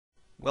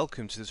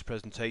Welcome to this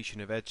presentation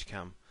of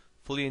Edgecam,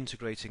 fully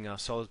integrating our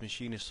Solid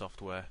Machinist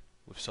software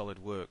with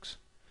SolidWorks.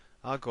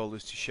 Our goal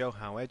is to show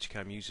how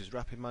Edgecam uses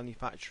rapid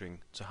manufacturing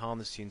to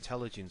harness the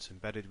intelligence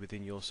embedded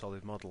within your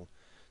solid model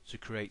to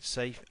create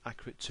safe,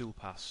 accurate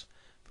toolpaths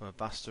from a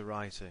vast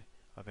variety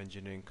of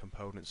engineering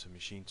components and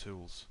machine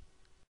tools.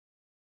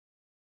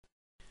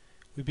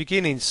 We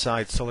begin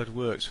inside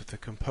SolidWorks with a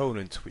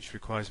component which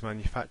requires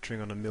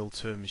manufacturing on a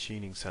mill-turn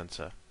machining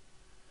centre.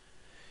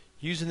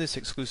 Using this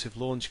exclusive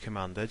launch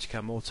command,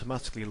 Edgecam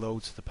automatically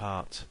loads the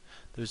part.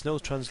 There is no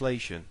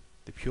translation,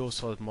 the pure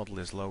solid model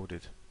is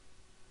loaded.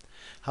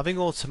 Having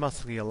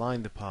automatically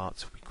aligned the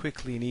part, we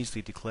quickly and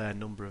easily declare a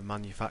number of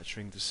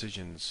manufacturing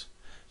decisions: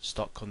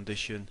 stock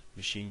condition,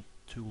 machine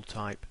tool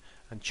type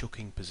and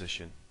chucking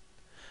position.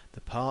 The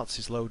part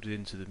is loaded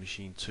into the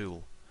machine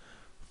tool.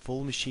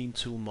 Full machine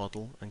tool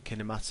model and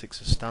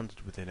kinematics are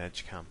standard within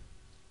Edgecam.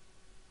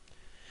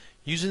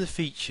 Using the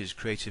features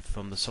created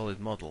from the solid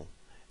model,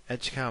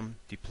 Edgecam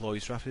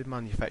deploys rapid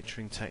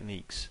manufacturing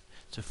techniques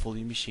to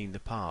fully machine the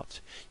part.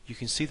 You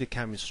can see the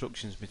CAM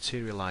instructions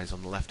materialize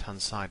on the left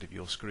hand side of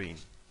your screen.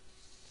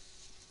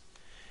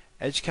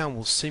 Edgecam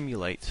will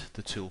simulate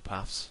the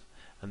toolpaths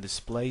and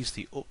displays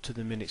the up to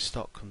the minute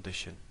stock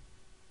condition.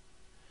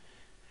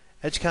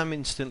 Edgecam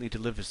instantly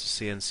delivers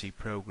the CNC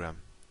program.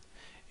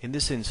 In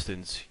this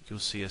instance you'll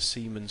see a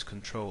Siemens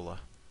controller.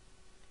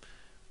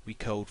 We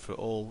code for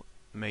all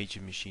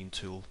major machine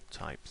tool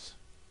types.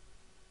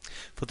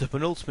 For the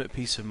penultimate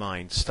peace of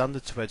mind,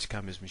 standard to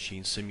Edgecam is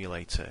Machine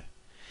Simulator.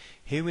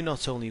 Here we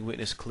not only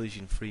witness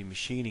collision-free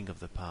machining of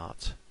the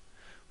part,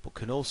 but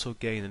can also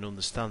gain an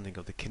understanding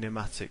of the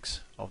kinematics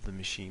of the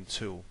machine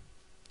tool.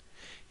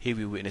 Here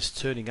we witness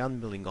turning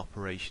and milling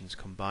operations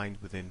combined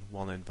within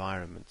one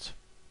environment.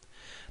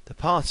 The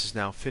part is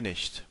now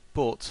finished,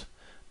 but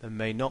there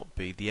may not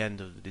be the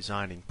end of the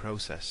designing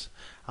process.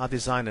 Our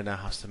designer now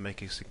has to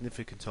make a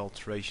significant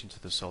alteration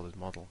to the solid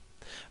model.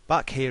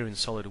 Back here in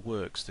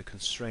SolidWorks, the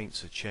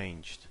constraints are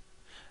changed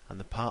and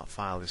the part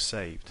file is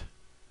saved.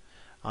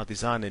 Our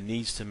designer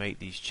needs to make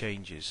these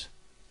changes.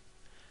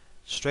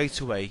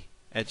 Straight away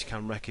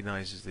Edgecam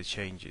recognizes the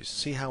changes.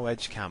 See how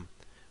Edgecam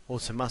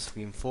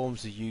automatically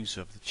informs the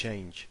user of the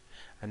change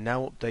and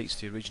now updates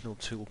the original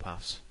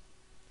toolpaths.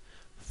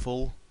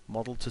 Full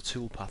model to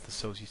toolpath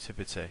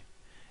associativity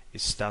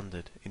is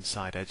standard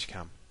inside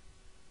Edgecam.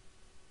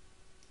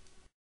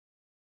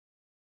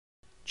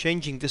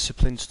 Changing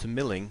disciplines to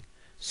milling,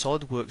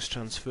 SolidWorks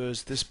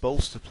transfers this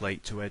bolster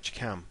plate to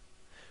Edgecam.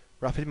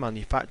 Rapid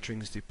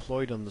manufacturing is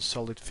deployed on the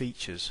solid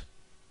features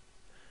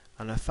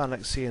and a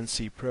FANUC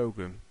CNC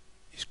program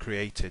is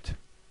created.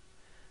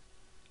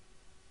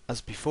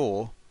 As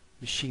before,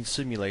 Machine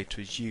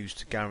Simulator is used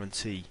to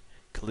guarantee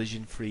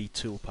collision-free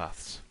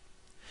toolpaths.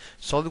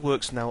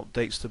 SolidWorks now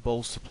updates the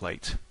bolster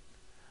plate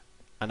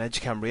and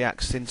Edgecam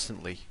reacts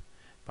instantly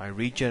by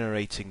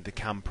regenerating the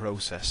CAM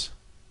process.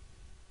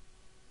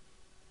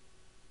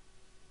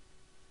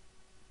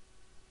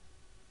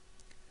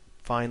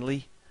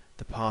 Finally,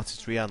 the part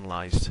is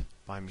reanalyzed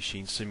by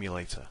Machine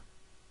Simulator.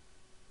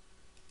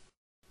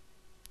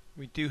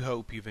 We do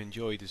hope you've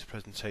enjoyed this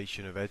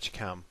presentation of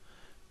Edgecam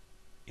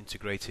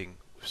integrating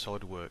with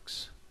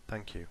SolidWorks.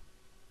 Thank you.